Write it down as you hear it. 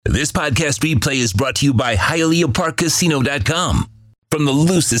This podcast replay is brought to you by HialeahParkCasino.com. From the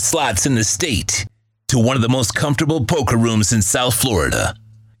loosest slots in the state to one of the most comfortable poker rooms in South Florida.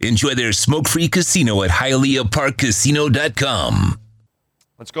 Enjoy their smoke-free casino at HialeahParkCasino.com.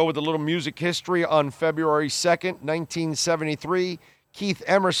 Let's go with a little music history. On February 2nd, 1973, Keith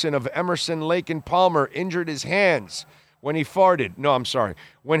Emerson of Emerson, Lake and Palmer injured his hands when he farted. No, I'm sorry.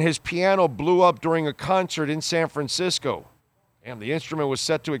 When his piano blew up during a concert in San Francisco. And the instrument was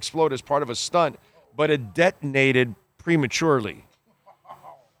set to explode as part of a stunt, but it detonated prematurely.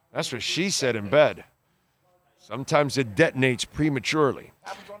 That's what she said in bed. Sometimes it detonates prematurely.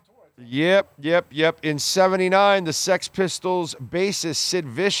 Yep. In 79, the Sex Pistols bassist Sid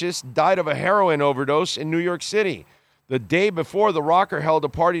Vicious died of a heroin overdose in New York City. The day before, the rocker held a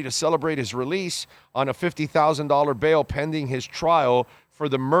party to celebrate his release on a $50,000 bail pending his trial for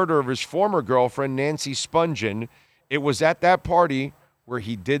the murder of his former girlfriend, Nancy Spungen. It was at that party where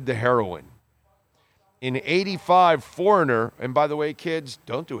he did the heroin. In 85, Foreigner, and by the way, kids,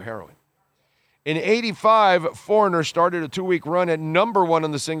 don't do heroin. In 85, Foreigner started a 2-week run at number 1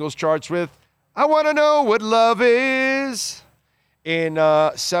 on the singles charts with I Wanna Know What Love Is. In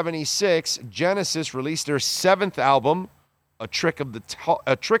 76, Genesis released their 7th album, A Trick of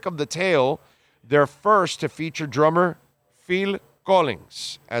the Tail, their first to feature drummer Phil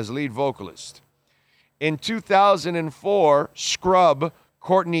Collins as lead vocalist. In 2004, Scrub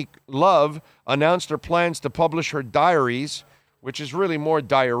Courtney Love announced her plans to publish her diaries, which is really more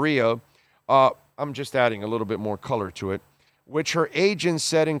diarrhea. I'm just adding a little bit more color to it, which her agent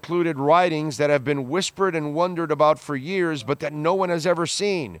said included writings that have been whispered and wondered about for years, but that no one has ever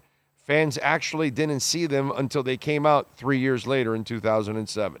seen. Fans actually didn't see them until they came out 3 years later in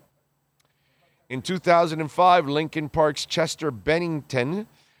 2007. In 2005, Linkin Park's Chester Bennington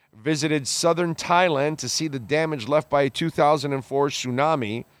visited southern Thailand to see the damage left by a 2004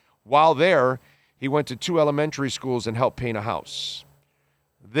 tsunami. While there, he went to 2 elementary schools and helped paint a house.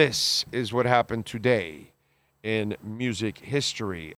 This is what happened today in music history.